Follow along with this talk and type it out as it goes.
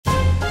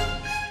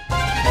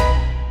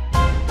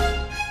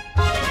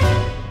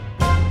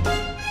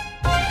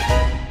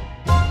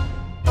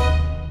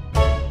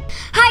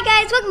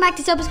welcome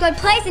back to Sopo Squad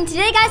Playz, and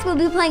today, guys, we'll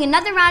be playing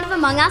another round of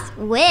Among Us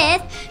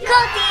with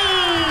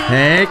Colty.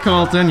 Hey,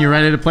 Colton, you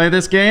ready to play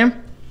this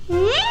game?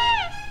 Yeah.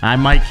 I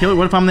might kill you.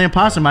 What if I'm the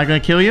imposter? Am I gonna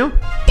kill you?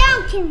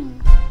 Don't kill me.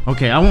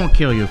 Okay, I won't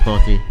kill you,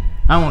 Colty.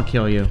 I won't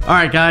kill you. All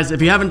right, guys,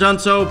 if you haven't done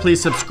so, please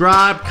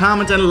subscribe,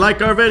 comment, and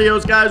like our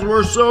videos, guys.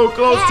 We're so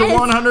close to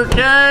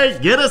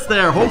 100K. Get us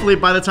there. Hopefully,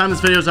 by the time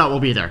this video's out,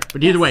 we'll be there.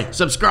 But either way,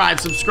 subscribe.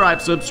 All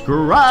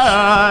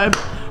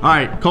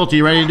right, Colty,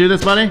 you ready to do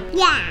this, buddy?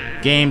 Yeah.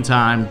 Game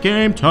time.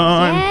 Yes.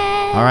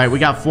 All right, we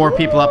got 4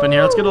 people up in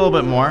here. Let's get a little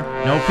bit more.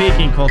 No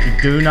peeking,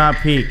 Colty. Do not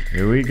peek.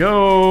 Here we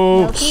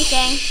go. No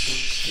peeking.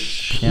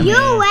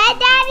 You red,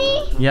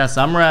 Daddy? Yes,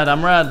 I'm red. You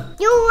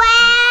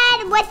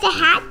red with the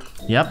hat?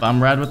 Yep,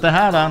 I'm red with the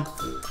hat on.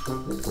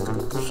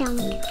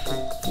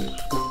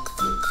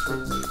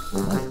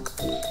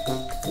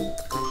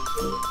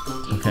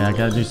 Okay, I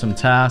gotta do some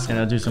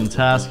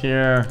tasks.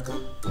 Here.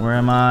 Where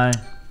am I?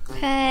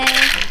 Okay.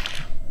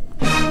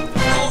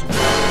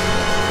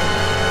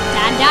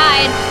 Dad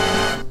died.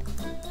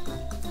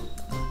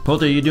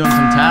 Colty, are you doing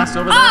some tasks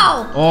over there?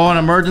 Oh, an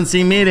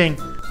emergency meeting.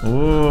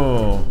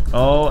 Ooh,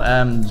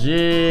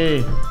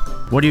 OMG.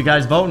 What are you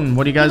guys voting?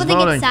 People think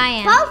it's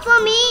cyan. Vote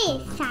for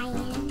me, Cyan.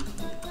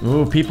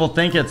 Ooh, people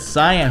think it's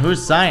Cyan.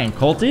 Who's Cyan?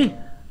 Colty?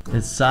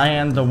 Is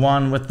Cyan the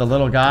one with the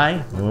little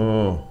guy?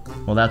 Ooh,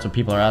 well, that's what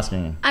people are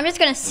asking. I'm just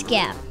gonna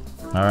skip.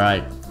 All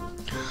right.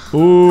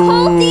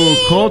 Ooh,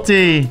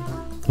 Colty.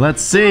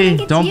 Let's see.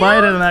 Don't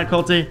bite into that,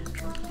 Colty.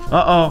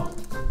 Uh-oh,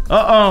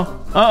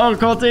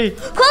 Colty.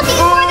 Colty,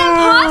 you were the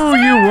imposter?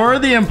 You were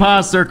the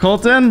imposter,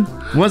 Colton.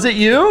 Was it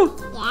you?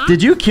 Yeah.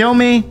 Did you kill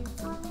me?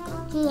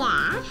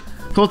 Yeah.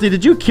 Colty,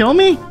 did you kill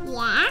me?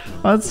 Yeah.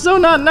 Oh, that's so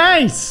not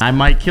nice. I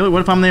might kill you.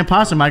 What if I'm the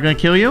imposter? Am I gonna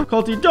kill you?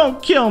 Colty,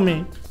 don't kill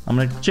me. I'm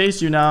gonna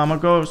chase you now. I'm a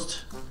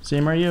ghost.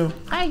 Same are you.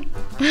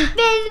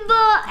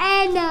 Invisible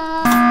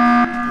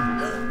Anna.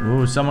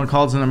 Ooh, someone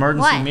calls an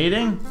emergency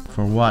meeting?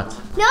 For what?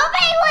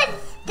 Nobody was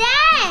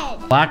dead.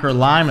 Black or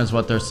lime is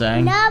what they're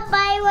saying.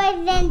 Nobody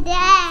wasn't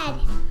dead.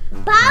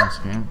 Both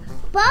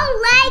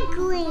light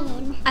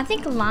green. I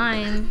think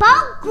lime.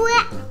 Both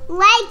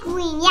light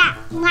green. Yeah,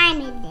 lime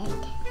is it.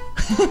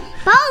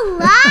 Both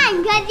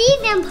lime, because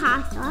he's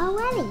imposter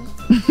already.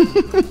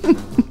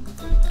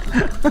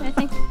 I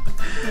think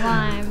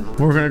lime.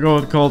 We're gonna go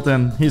with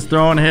Colton. He's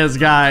throwing his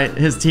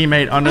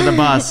teammate under the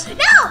bus. No!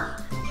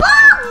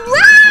 Both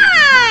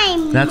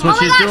lime! That's what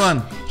she's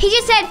doing. He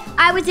just said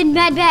I was in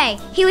med bay.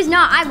 He was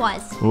not. I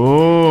was.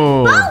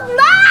 Ooh. Both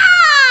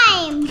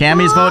lime!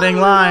 Cammy's voting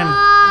lime.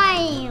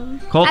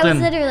 Colton. I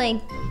was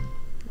literally.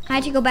 I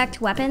had to go back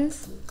to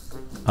weapons.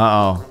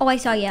 Uh-oh. Oh, I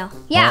saw you.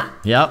 Yeah. Oh,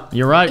 yep,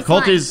 you're right. It's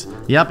Colty's.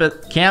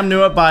 Yep. Cam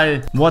knew it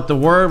by what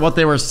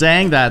they were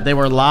saying, that they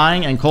were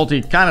lying, and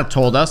Colty kind of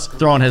told us,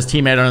 throwing his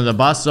teammate under the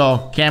bus.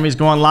 So Cammy's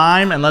going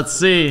lime, and let's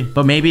see.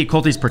 But maybe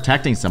Colty's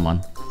protecting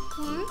someone.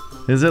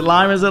 Is it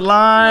lime?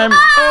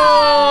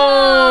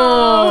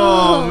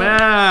 Oh,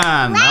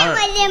 man. Lime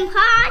was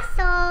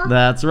imposter.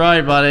 That's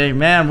right, buddy.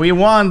 Man, we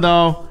won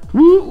though.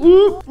 Whoop,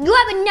 whoop. You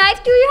have a knife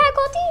through your head,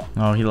 Colty?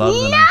 Oh, he loves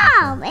it. No,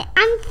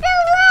 I'm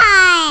still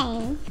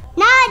alive.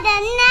 No, the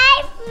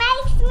knife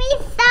makes me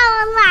so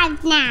alive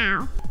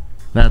now.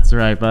 That's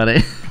right,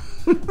 buddy.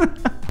 3, 2.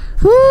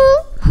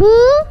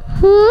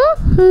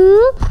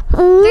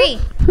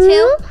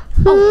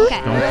 Oh,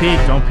 okay.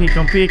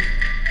 Don't peek.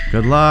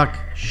 Good luck.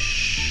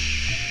 Shh.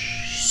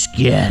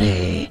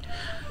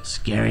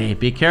 Scary.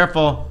 Be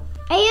careful.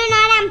 Are you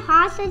not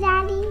imposter,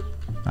 Daddy?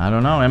 I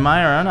don't know. Am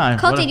I or aren't I?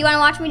 Colty, do you want to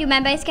watch me do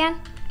med bay scan?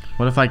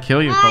 What if I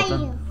kill you,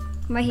 Colton?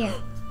 I'm right here.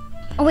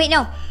 Oh, wait,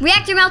 no.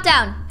 Reactor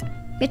meltdown.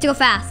 We have to go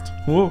fast.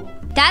 Ooh.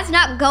 That's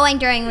not going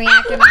during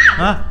reactor meltdown.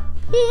 Huh?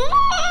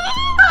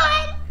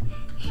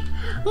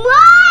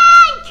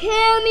 Run,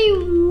 Cammy,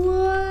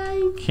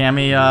 run.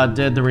 Cammy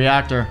did the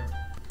reactor.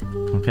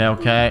 Okay.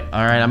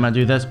 All right, I'm gonna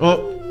do this.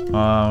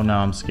 Oh no,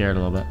 I'm scared a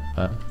little bit,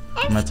 but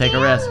I'm gonna take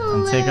a risk.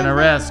 I'm taking a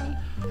risk.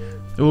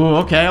 Ooh,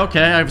 okay.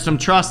 I have some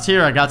trust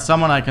here. I got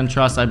someone I can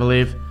trust, I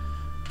believe.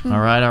 All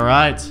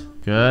right.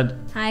 Good.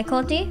 Hi,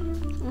 Colty.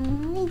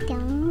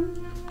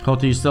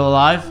 Colty, you still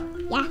alive?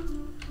 Yeah.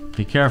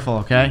 Be careful,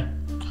 okay?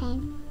 Okay.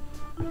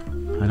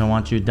 I don't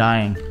want you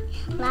dying.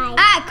 Like.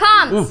 Ah,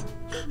 comms. Ooh.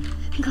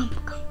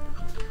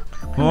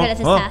 I'm good at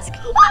this task.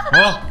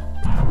 Oh.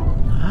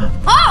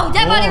 Oh,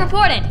 dead body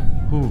reported.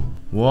 Ooh.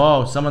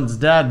 Whoa, someone's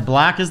dead.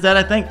 Black is dead,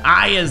 I think.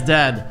 I is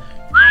dead.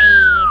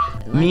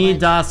 Mi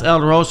das el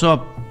rosa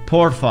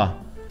porfa.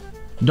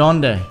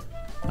 Donde?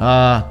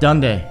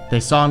 Donde? They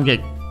saw him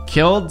get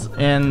killed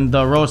in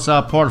the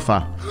rosa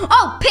porfa.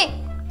 Oh, pink.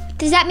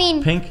 Does that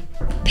mean Pink?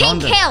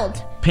 Pink Donde?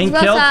 killed. Pink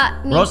Rosa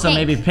killed? means Rosa pink.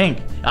 maybe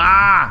pink.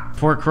 Ah!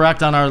 If we're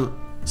correct on our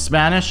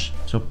Spanish.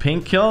 So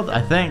pink killed,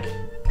 I think.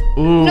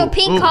 Ooh. No,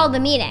 pink called the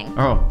meeting.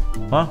 Oh.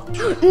 What?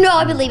 No,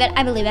 I believe it.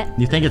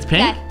 You think it's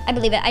pink? Yeah, I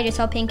believe it. I just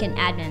saw pink in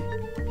admin.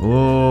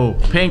 Ooh,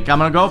 pink. I'm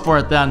gonna go for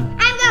it then.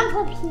 I'm gonna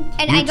put pink.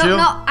 And You I don't too?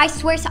 know. I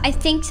swear, I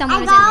think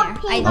someone was I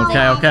in got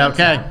there. pink.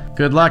 Okay.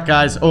 Good luck,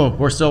 guys. Oh,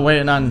 we're still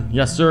waiting on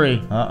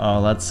Yasuri.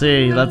 Uh-oh, let's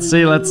see.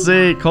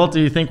 Colty,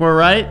 you think we're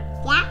right?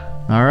 Yeah.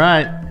 All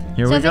right,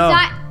 here we go.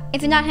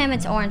 If it's not him,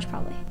 it's orange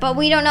probably. But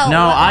we don't know.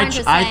 No, what I orange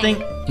was saying.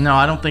 think no,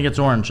 I don't think it's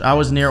orange. I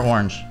was near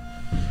orange,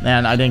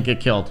 and I didn't get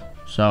killed.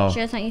 So.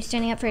 Sure, it's not you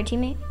standing up for your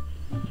teammate.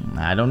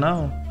 I don't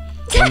know.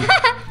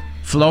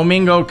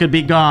 Flamingo could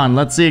be gone.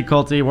 Let's see,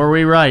 Colty. Were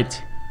we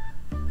right?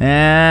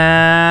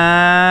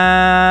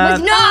 And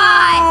Was not.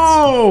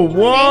 Oh,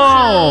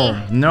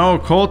 whoa! No,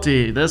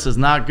 Colty, this is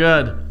not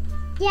good.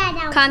 Yeah,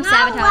 that was Come not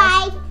sabotage.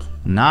 right.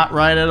 Not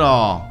right at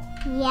all.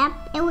 Yep.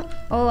 It was.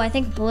 Oh, I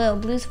think Blue.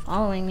 Blue's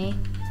following me.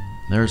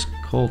 There's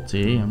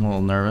Colty. I'm a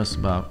little nervous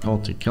about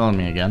Colty killing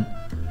me again.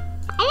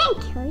 I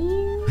didn't kill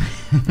you.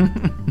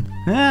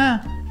 Yeah.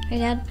 Hey,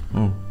 Dad.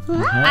 Oh.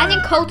 I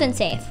think Colton's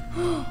safe.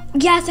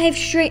 Yes, I have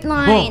straight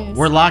lines. Oh,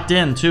 we're locked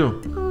in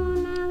too.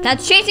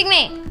 That's chasing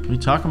me. What are you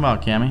talking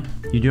about, Cammy?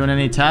 You doing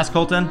any task,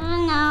 Colton?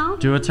 No.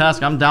 Do a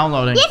task. I'm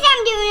downloading. Yes,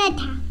 I'm doing a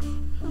task.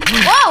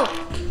 Whoa!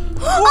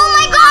 Oh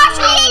my gosh,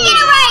 we didn't get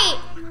it right.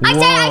 I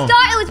said I Whoa.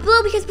 thought it was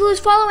Blue because Blue was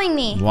following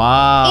me.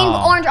 Wow. In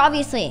orange,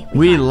 obviously.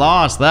 We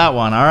lost that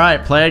one. All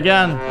right, play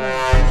again.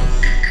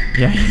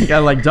 Yeah, you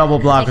got like double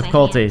block with Take my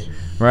Colty,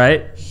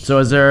 right? So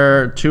is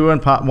there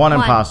one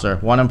imposter?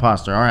 One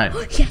imposter. All right.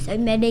 Yes, I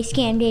medbay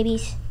scan,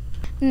 babies.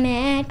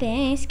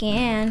 Medbay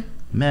scan.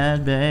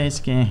 Medbay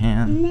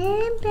scan.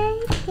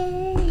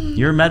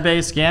 You're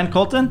medbay scan,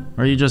 Colton?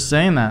 Or are you just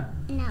saying that?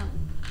 No.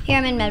 Here,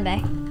 I'm in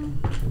medbay.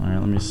 All right,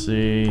 let me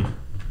see.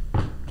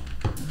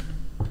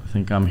 I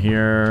think I'm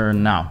here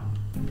now.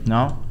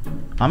 No?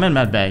 I'm in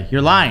medbay.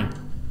 You're lying.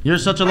 You're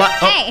such a liar.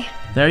 Hey.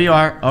 There you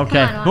are.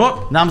 Okay. Come on,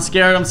 Whoop. Now I'm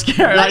scared. I'm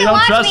scared. Look I don't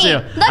watch trust me. you.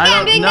 Look I I'm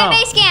don't doing know.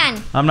 medbay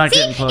scan. I'm not See?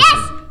 getting close.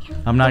 Yes. To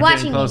you. I'm not They're getting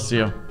watching close to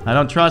you. I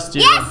don't trust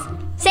you. Yes.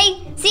 See?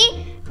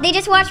 They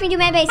just watched me do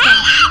medbay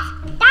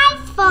scan.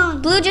 That's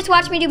fun. Blue just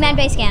watched me do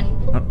medbay scan.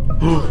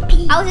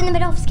 I was in the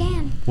middle of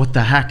scan. What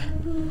the heck?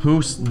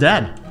 Who's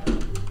dead?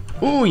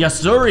 Ooh,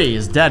 Yasuri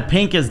is dead.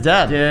 Pink is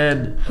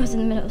dead. I was in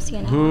the middle of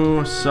scan.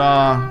 Who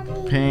saw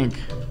Pink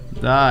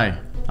die?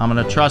 I'm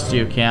gonna trust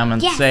you, Cam,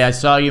 and Yes. say I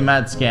saw you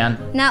med scan.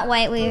 Not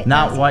white.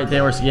 Not white. They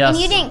were yes. And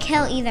you didn't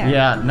kill either.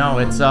 Yeah, no,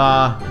 it's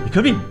it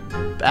could be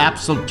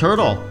absolute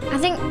turtle. I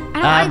think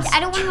I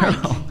don't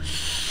want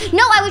to.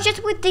 No, I was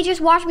just they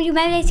just watched me do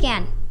medbay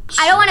scan.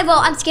 I don't want to vote.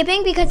 I'm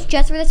skipping because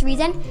just for this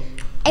reason.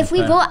 If we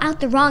Okay. vote out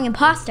the wrong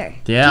imposter,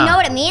 do Yeah. you know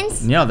what it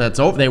means? Yeah, that's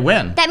over. They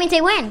win. That means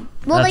they win.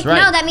 Well, That's like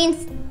right. no, that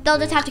means they'll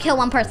just have to kill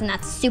one person.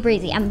 That's super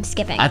easy. I'm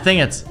skipping. I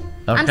think it's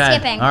okay. I'm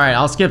skipping. All right,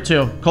 I'll skip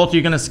too. Colt,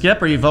 you gonna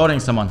skip or are you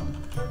voting someone?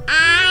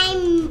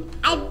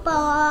 I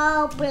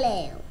vote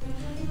blue.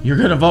 You're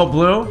gonna vote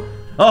blue?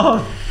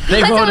 Oh,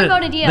 they Someone voted.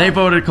 voted you. They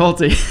voted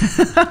Colty.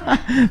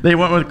 They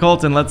went with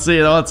Colton. Let's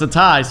see. Oh, it's a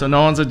tie, so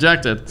no one's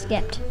ejected.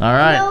 Skipped. All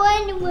right. No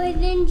one was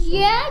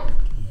ejected.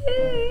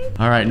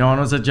 All right. No one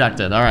was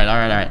ejected. All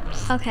right.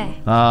 Okay.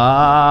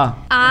 Ah.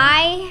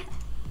 I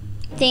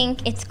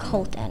think it's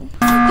Colton.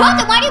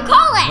 Colton, why do you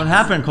call it? What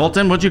happened,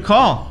 Colton? What'd you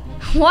call?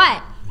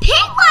 What?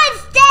 Pink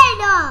was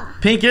dead.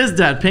 Pink is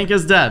dead. Pink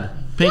is dead.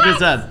 Pink is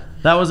dead.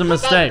 That was a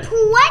mistake.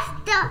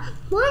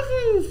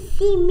 Wasn't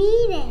see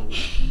meeting?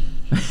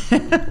 Be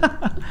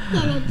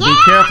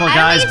careful, I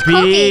guys. don't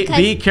think it's Colty,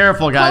 Be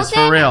careful, guys.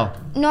 Colton, For real.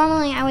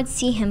 Normally, I would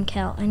see him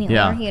kill anyone,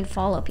 Yeah. or he would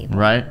follow people.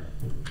 Right?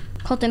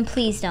 Colton,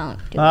 please don't.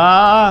 Do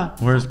Ah.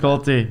 Where's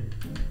Colty?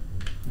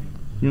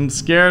 I'm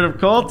scared of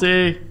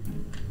Colty.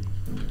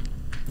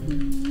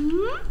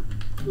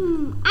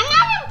 I'm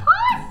not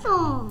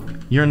impossible.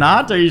 You're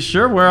not? Are you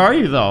sure? Where are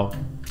you though?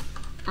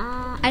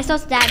 I saw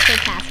Dad say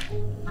task.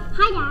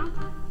 Hi, Dad.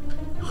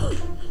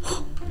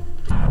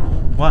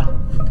 What?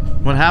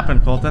 What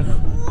happened, Colton?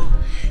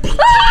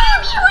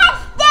 Cammy was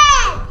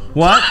dead.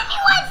 What? Cammy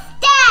was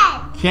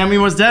dead. Cammy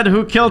was dead.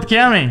 Who killed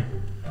Cammy?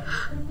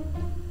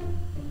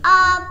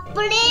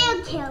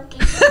 Blue killed.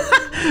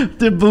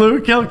 Did Blue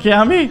kill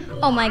Cammy?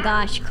 Oh my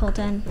gosh,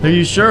 Colton. Are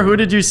you sure? Who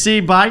did you see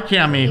by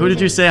Cammy? Who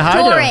did you say hi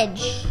to?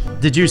 Storage.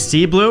 Did you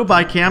see Blue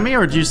by Cammy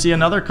or did you see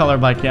another color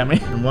by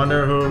Cammy? I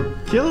wonder who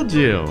killed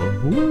you.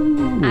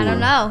 Ooh. I don't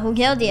know who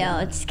killed you.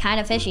 It's kind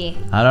of fishy.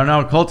 I don't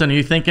know. Colton, are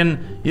you thinking?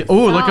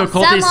 Oh, look what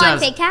Colty someone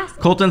says. fake task.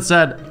 Colton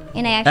said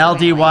And I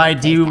actually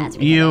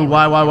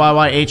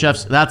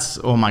LDYDUYYYYHF. That's,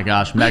 oh my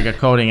gosh, mega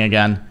coding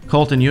again.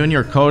 Colton, you and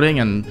your coding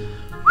and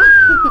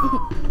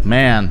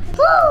man.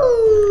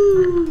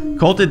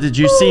 Colton, did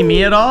you see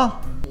me at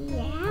all?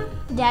 Yeah.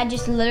 Dad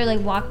just literally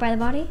walked by the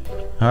body.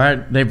 All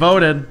right, they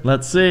voted.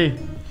 Let's see. Who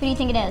do you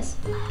think it is?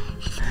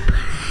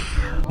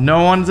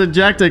 No one's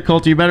ejected,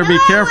 Colty. You better be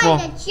careful.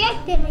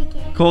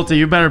 Colty,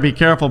 you better be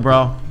careful,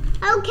 bro.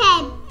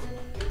 Okay.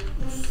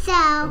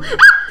 So.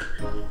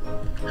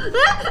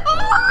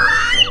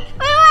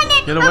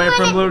 Get away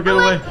from Blue, get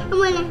away.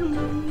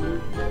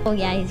 Oh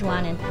yeah, he's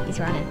running. He's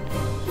running.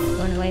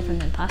 Going away from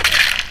the imposter.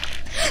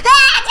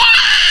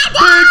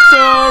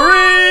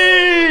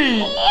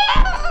 Victory!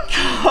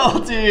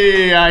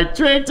 Colty, I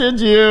tricked you. You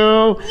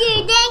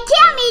didn't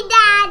kill me,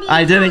 Daddy.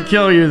 I didn't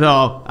kill you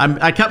though.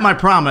 I kept my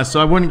promise,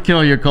 so I wouldn't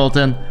kill you,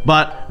 Colton.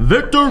 But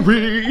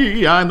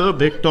victory, I'm the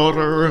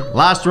victor.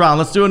 Last round,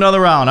 let's do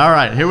another round. All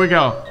right, here we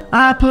go.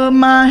 I put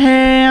my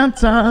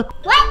hands up.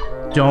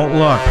 What? Don't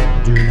look.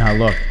 Do not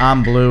look.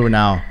 I'm blue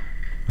now.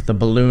 With the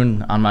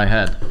balloon on my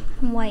head.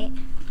 I'm white.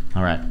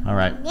 Alright,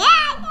 alright.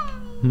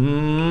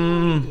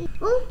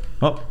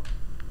 Oh.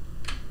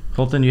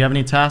 Colton, do you have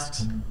any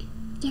tasks?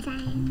 Yes, I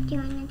am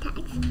doing the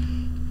tax.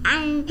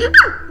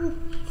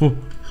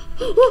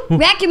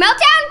 Reactor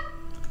meltdown?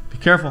 Be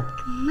careful.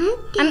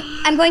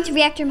 I'm going to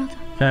reactor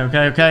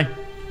meltdown. Okay.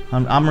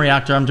 I'm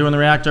reactor. I'm doing the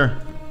reactor.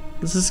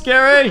 This is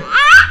scary.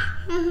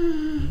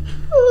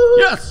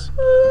 Yes.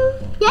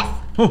 Yes.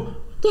 Oh.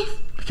 Yes.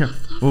 Be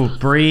careful. Oh,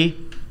 Bree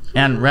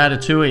and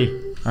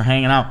Ratatouille are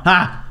hanging out.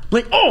 Ah!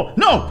 Blink. Oh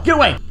no! Get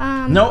away!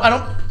 No, I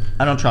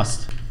don't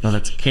trust. No,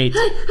 that's Kate.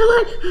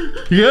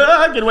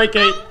 Yeah, get away,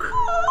 Kate.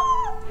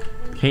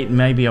 Kate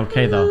may be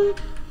okay though.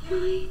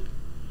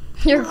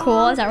 You're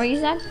cool. Is that what you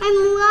said?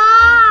 I'm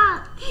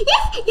lost.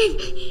 Yes.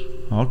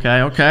 Okay.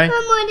 I'm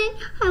on it.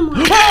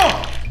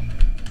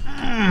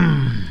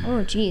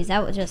 Oh, geez,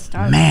 that was just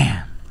started.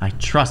 Man, I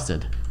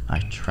trusted.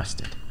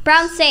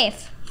 Brown's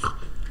safe.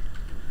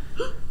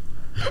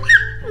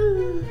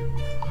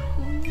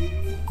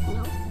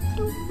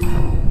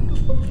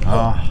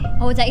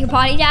 Oh, is that your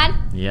potty, Dad?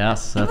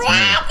 Yes, that's me.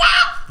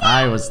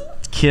 I was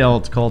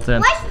killed,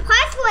 Colton. What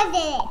plus was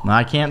it?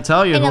 I can't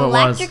tell you An who it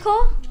was.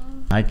 electrical?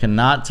 I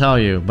cannot tell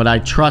you, but I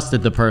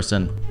trusted the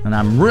person, and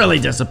I'm really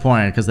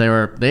disappointed because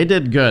they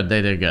did good.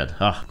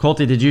 Ugh.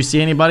 Colty, did you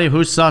see anybody?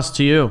 Who's sus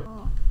to you?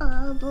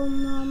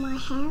 Mama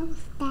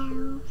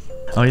hairstyles.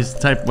 Oh, he's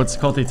type. What's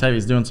Colty type?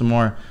 He's doing some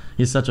more.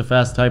 He's such a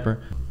fast typer.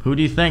 Who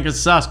do you think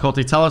is sus?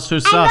 Colty, tell us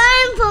who's sus.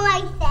 I'm for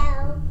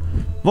myself.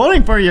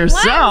 Voting for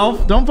yourself?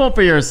 What? Don't vote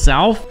for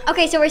yourself.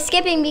 Okay, so we're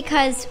skipping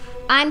because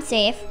I'm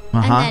safe,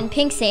 and then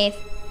Pink's safe,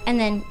 and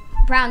then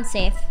Brown's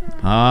safe.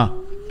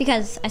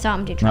 Because I saw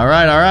him do drugs. All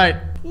right.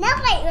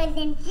 Nobody was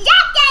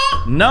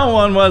ejected. No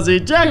one was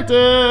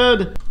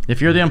ejected. If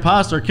you're the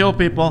imposter, kill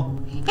people.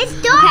 It's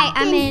dark. Okay,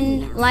 I'm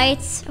in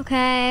lights.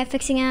 Okay,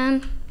 fixing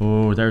him.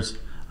 Ooh,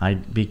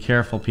 be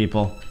careful,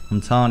 people. I'm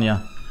telling you.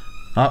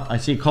 Oh, I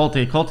see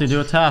Colty. Colty, do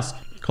a task.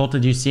 Colty,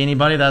 do you see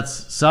anybody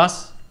that's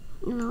sus?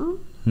 No.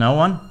 No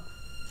one?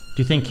 Do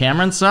you think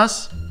Cameron's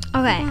sus?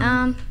 Okay,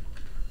 I'm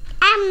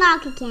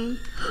locked again.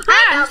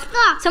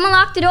 Someone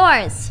locked the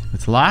doors.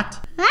 It's locked?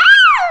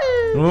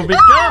 We'll be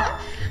good.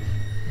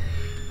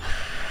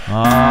 Who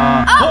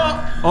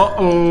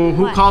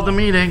What? called the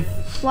meeting?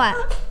 What?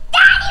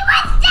 Daddy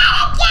was dead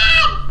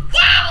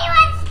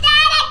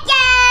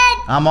again.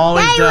 I'm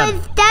always dead. Daddy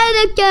was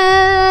dead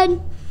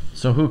again.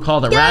 So who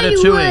called it? Daddy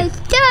Ratatouille. was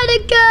dead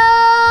again.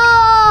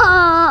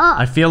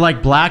 I feel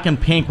like black and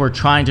pink were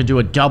trying to do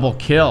a double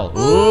kill.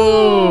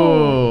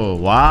 Ooh,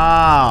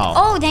 wow.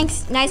 Oh,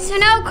 thanks. Nice to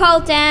know,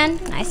 Colton.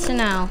 Nice to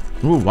know.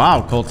 Ooh,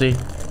 wow, Colty.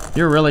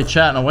 You're really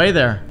chatting away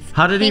there.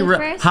 How did he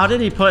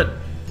put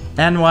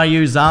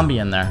NYU zombie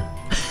in there?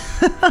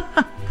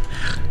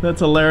 That's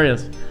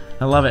hilarious.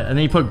 I love it. And then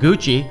he put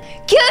Gucci.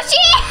 Gucci!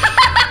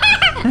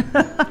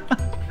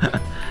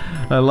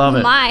 I love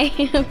it. My.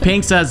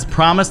 Pink says,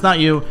 promise not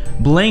you.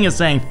 Bling is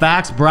saying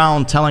facts.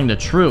 Brown telling the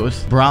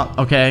truth. Brown,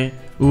 okay.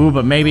 Ooh,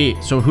 but maybe,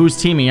 so who's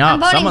teaming up?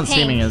 Someone's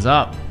Pink. teaming us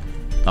up.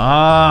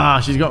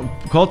 Ah, she's going.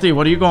 Colty,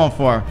 what are you going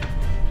for?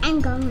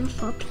 I'm going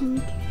for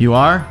pink. You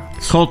are?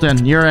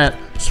 Colton, you're it.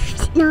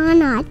 No, I'm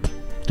not.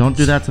 Don't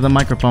do that to the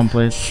microphone,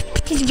 please.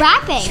 He's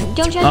rapping.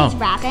 Don't show he's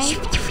rapping.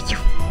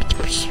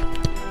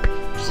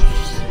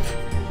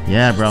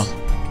 Yeah, bro.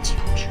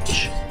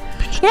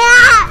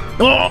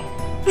 Oh!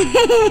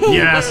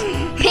 Yes.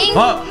 Pink.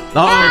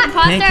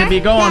 Pink could be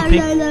going.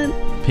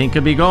 Pink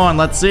could be going.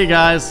 Let's see,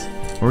 guys.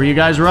 Were you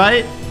guys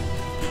right?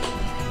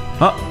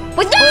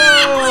 What's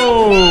that?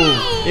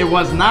 Oh! It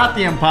was not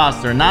the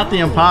imposter. Not the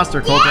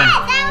imposter, Colton.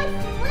 Yeah, that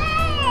was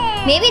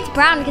weird. Maybe it's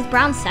Brown because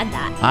Brown said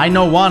that. I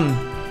know one.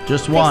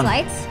 Just one.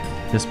 Lights.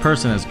 This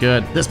person is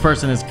good. This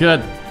person is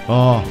good.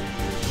 Oh.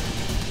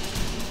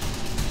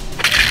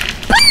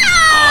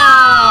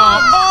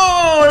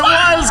 Oh, it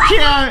was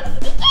Cammy.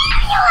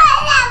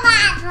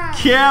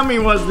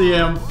 Cammy was the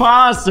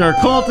imposter.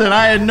 Colton,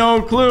 I had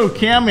no clue.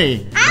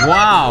 Cammy.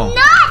 Wow.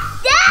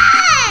 Not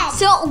dead.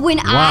 So when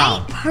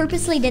I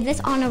purposely did this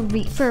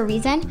for a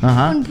reason,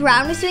 when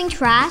Brown was doing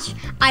trash,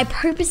 I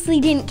purposely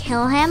didn't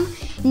kill him.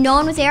 No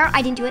one was there.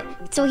 I didn't do it,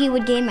 so he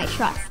would gain my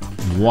trust.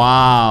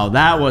 Wow,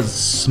 that was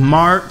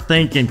smart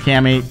thinking,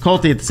 Cammy.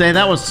 Colty, say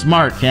that was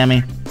smart,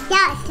 Cammy.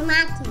 That was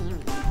smart, Cammy.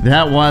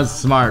 That was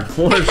smart,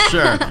 for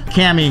sure.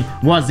 Cammy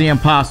was the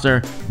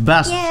imposter.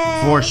 Best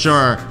for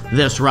sure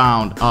this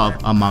round of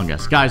Among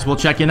Us. Guys, we'll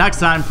check you next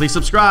time. Please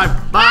subscribe.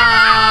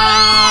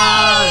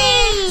 Bye.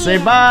 Say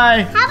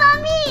bye. How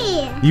about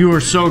me? You were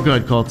so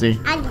good, Colty.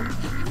 I know.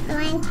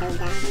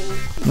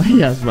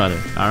 Yes, buddy.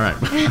 All right.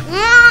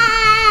 Yeah.